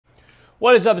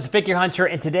What is up? It's Figure Hunter,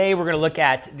 and today we're going to look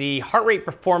at the heart rate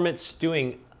performance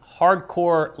doing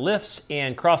hardcore lifts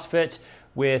and CrossFit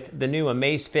with the new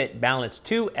Amazfit Balance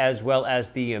 2 as well as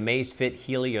the Amazfit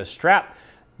Helio strap.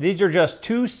 These are just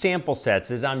two sample sets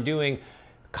as I'm doing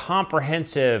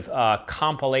comprehensive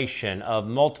compilation of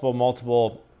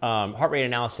multiple heart rate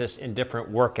analysis in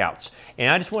different workouts.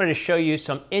 And I just wanted to show you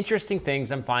some interesting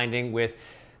things I'm finding with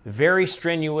very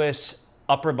strenuous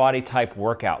upper body type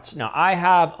workouts. Now I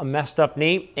have a messed up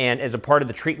knee, and as a part of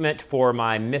the treatment for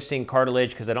my missing cartilage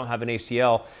because I don't have an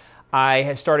ACL, I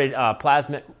have started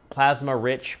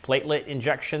plasma-rich platelet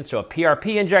injection, so a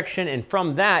PRP injection, and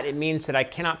from that it means that I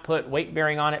cannot put weight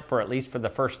bearing on it for at least for the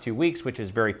first 2 weeks, which is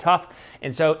very tough.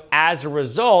 And so as a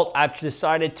result, I've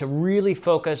decided to really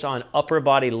focus on upper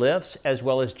body lifts as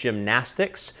well as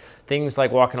gymnastics, things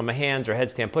like walking on my hands or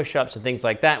headstand push-ups and things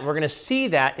like that. And we're gonna see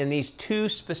that in these two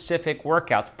specific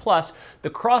workouts, plus the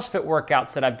CrossFit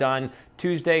workouts that I've done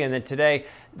Tuesday and then today.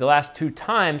 The last two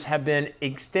times have been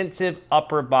extensive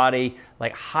upper body,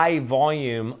 like high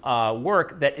volume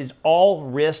work that is all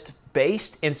wrist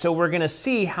based. And so we're gonna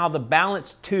see how the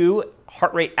Balance 2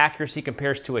 heart rate accuracy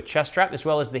compares to a chest strap, as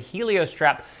well as the Helio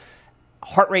strap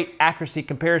heart rate accuracy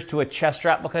compares to a chest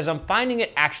strap, because I'm finding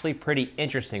it actually pretty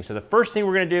interesting. So the first thing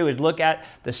we're gonna do is look at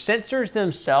the sensors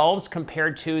themselves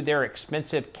compared to their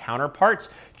expensive counterparts,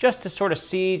 just to sort of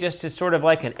see, just to sort of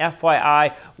like an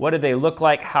FYI, what do they look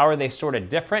like, how are they sort of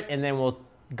different, and then we'll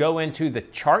go into the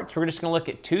charts. We're just gonna look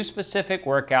at two specific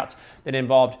workouts that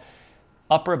involved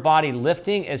upper body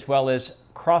lifting as well as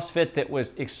CrossFit that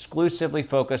was exclusively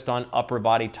focused on upper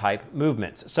body type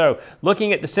movements. So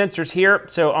looking at the sensors here,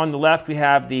 so on the left we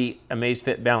have the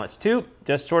Amazfit Balance 2,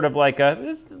 just sort of like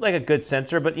it's like a good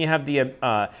sensor, but you have the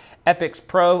Epix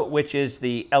Pro, which is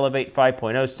the Elevate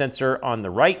 5.0 sensor on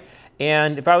the right.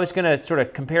 And if I was gonna sort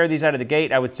of compare these out of the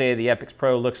gate, I would say the Epix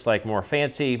Pro looks like more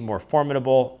fancy, more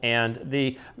formidable, and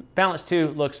the Balance 2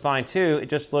 looks fine too. It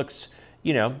just looks,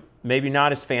 you know, maybe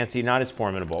not as fancy, not as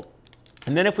formidable.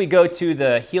 And then if we go to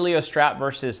the Helio strap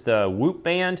versus the Whoop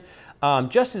band,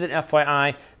 just as an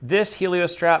FYI, this Helio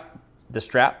strap, the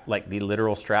strap, like the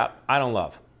literal strap, I don't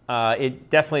love. It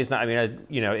definitely is not, I mean,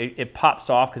 you know, it pops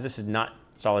off because this is not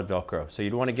solid Velcro. So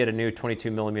you'd want to get a new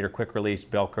 22mm quick release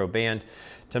Velcro band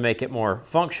to make it more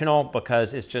functional,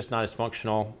 because it's just not as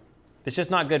functional. It's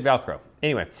just not good Velcro.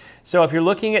 Anyway, so if you're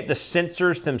looking at the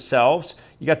sensors themselves,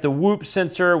 you got the Whoop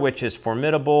sensor, which is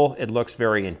formidable. It looks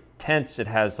very intense. It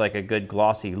has like a good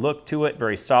glossy look to it,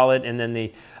 very solid. And then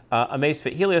the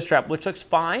Amazfit Helio strap, which looks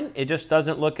fine. It just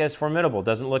doesn't look as formidable,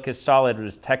 doesn't look as solid,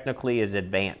 as technically as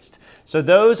advanced. So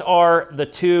those are the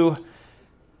two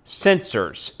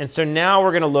sensors. And so now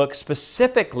we're gonna look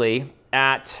specifically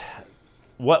at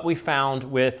what we found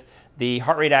with the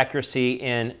heart rate accuracy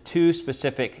in two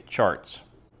specific charts.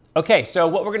 Okay, so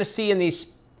what we're gonna see in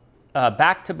these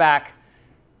back-to-back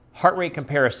heart rate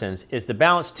comparisons is the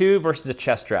Balance 2 versus a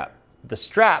chest strap. The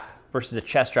strap versus a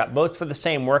chest strap, both for the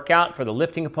same workout. For the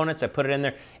lifting components, I put it in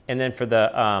there, and then for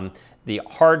the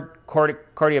hard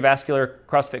cardiovascular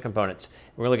CrossFit components.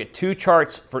 We're gonna look at two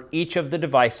charts for each of the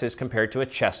devices compared to a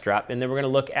chest strap, and then we're gonna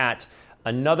look at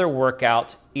another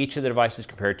workout, each of the devices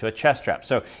compared to a chest strap.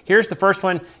 So here's the first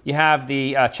one. You have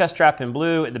the chest strap in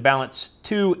blue, the Balance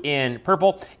 2 in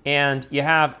purple, and you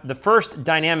have the first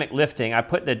dynamic lifting. I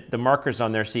put the markers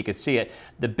on there so you could see it.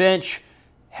 The bench,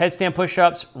 headstand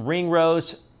push-ups, ring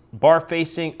rows, bar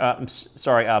facing,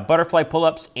 butterfly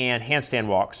pull-ups, and handstand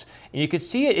walks. And you can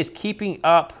see it is keeping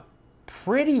up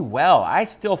pretty well. I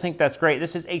still think that's great.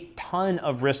 This is a ton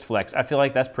of wrist flex. I feel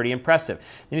like that's pretty impressive.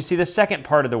 Then you see the second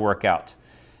part of the workout.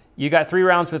 You got 3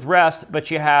 rounds with rest,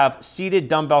 but you have seated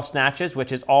dumbbell snatches,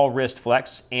 which is all wrist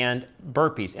flex, and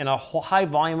burpees, and a high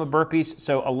volume of burpees,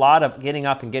 so a lot of getting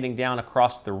up and getting down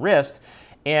across the wrist,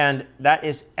 and that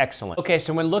is excellent. Okay,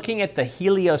 so when looking at the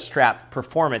Helio strap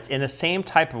performance in the same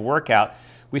type of workout,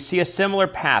 we see a similar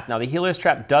path. Now the Helio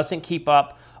strap doesn't keep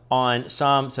up on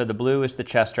some, so the blue is the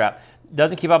chest strap,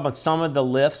 doesn't keep up on some of the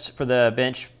lifts for the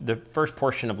bench, the first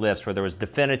portion of lifts where there was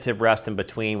definitive rest in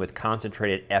between with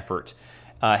concentrated effort.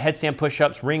 Headstand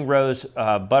push-ups, ring rows,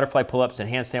 butterfly pull-ups, and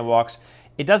handstand walks.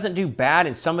 It doesn't do bad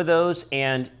in some of those,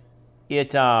 and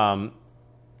it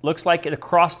looks like it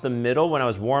across the middle when I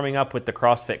was warming up with the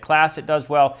CrossFit class, it does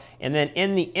well. And then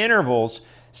in the intervals,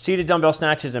 seated dumbbell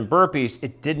snatches and burpees,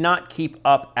 it did not keep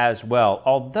up as well.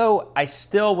 Although I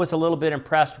still was a little bit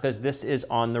impressed because this is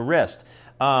on the wrist.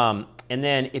 And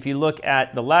then if you look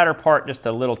at the latter part, just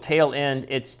the little tail end,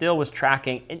 it still was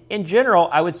tracking. In general,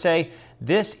 I would say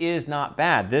this is not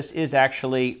bad. This is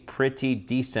actually pretty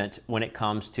decent when it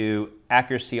comes to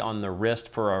accuracy on the wrist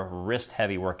for a wrist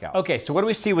heavy workout. Okay, so what do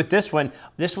we see with this one?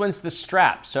 This one's the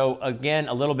strap. So again,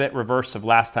 a little bit reverse of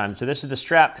last time. So this is the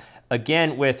strap,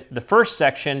 again, with the first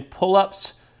section,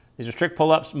 pull-ups. These are strict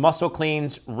pull-ups, muscle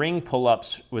cleans, ring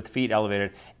pull-ups with feet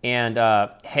elevated, and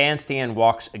handstand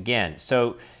walks again.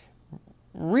 So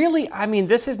really, I mean,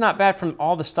 this is not bad from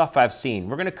all the stuff I've seen.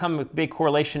 We're gonna come with big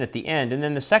correlation at the end. And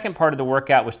then the second part of the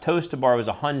workout was toes to bar was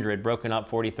 100, broken up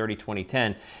 40, 30, 20,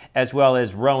 10, as well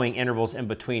as rowing intervals in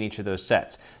between each of those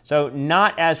sets. So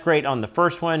not as great on the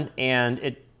first one, and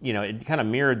it kind of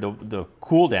mirrored the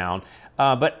cool down.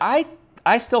 But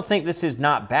I still think this is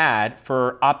not bad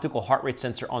for optical heart rate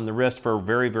sensor on the wrist for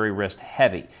very, very wrist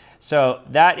heavy. So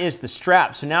that is the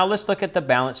strap. So now let's look at the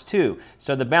Balance 2.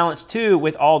 So the Balance 2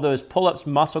 with all those pull-ups,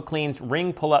 muscle cleans,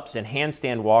 ring pull-ups, and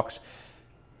handstand walks,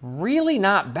 really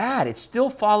not bad. It's still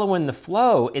following the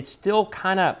flow. It's still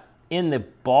kind of in the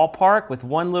ballpark with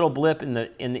one little blip in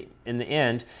the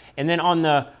end. And then on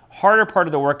the harder part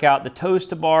of the workout, the toes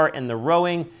to bar and the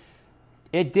rowing,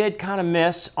 it did kind of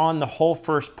miss on the whole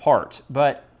first part.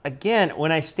 But again,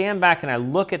 when I stand back and I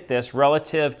look at this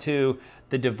relative to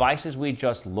the devices we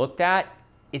just looked at,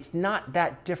 it's not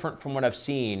that different from what I've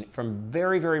seen from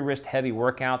very, very wrist heavy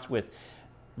workouts with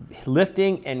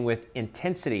lifting and with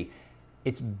intensity.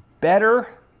 It's better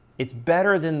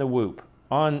than the Whoop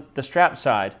on the strap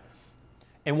side.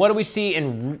 And what do we see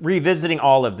in revisiting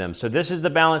all of them? So this is the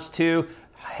Balance 2,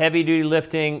 heavy duty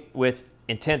lifting with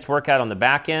intense workout on the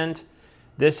back end.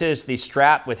 This is the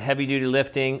strap with heavy duty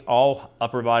lifting, all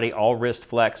upper body, all wrist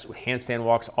flex, handstand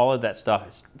walks, all of that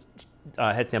stuff,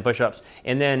 headstand push-ups.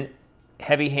 And then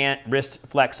heavy wrist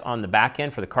flex on the back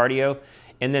end for the cardio.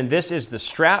 And then this is the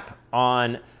strap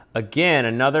on, again,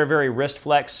 another very wrist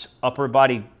flex, upper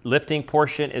body lifting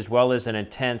portion, as well as an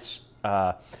intense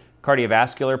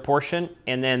cardiovascular portion.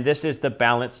 And then this is the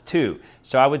Balance 2.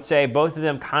 So I would say both of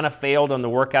them kind of failed on the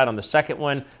workout on the second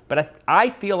one, but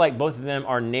I feel like both of them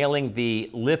are nailing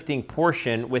the lifting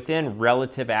portion within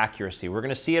relative accuracy. We're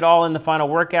gonna see it all in the final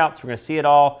workouts. We're gonna see it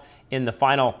all in the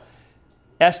final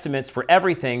estimates for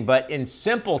everything, but in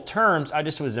simple terms, I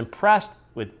just was impressed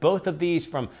with both of these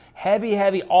from heavy,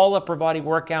 heavy all upper body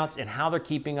workouts and how they're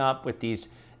keeping up with these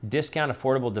discount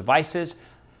affordable devices.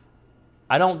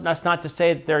 That's not to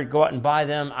say that they're go out and buy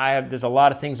them. There's a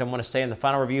lot of things I want to say in the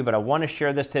final review, but I want to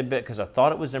share this tidbit because I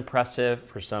thought it was impressive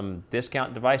for some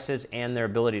discount devices and their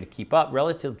ability to keep up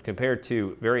relative compared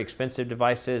to very expensive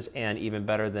devices, and even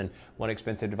better than one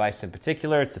expensive device in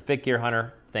particular. It's the Fit Gear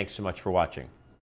Hunter. Thanks so much for watching.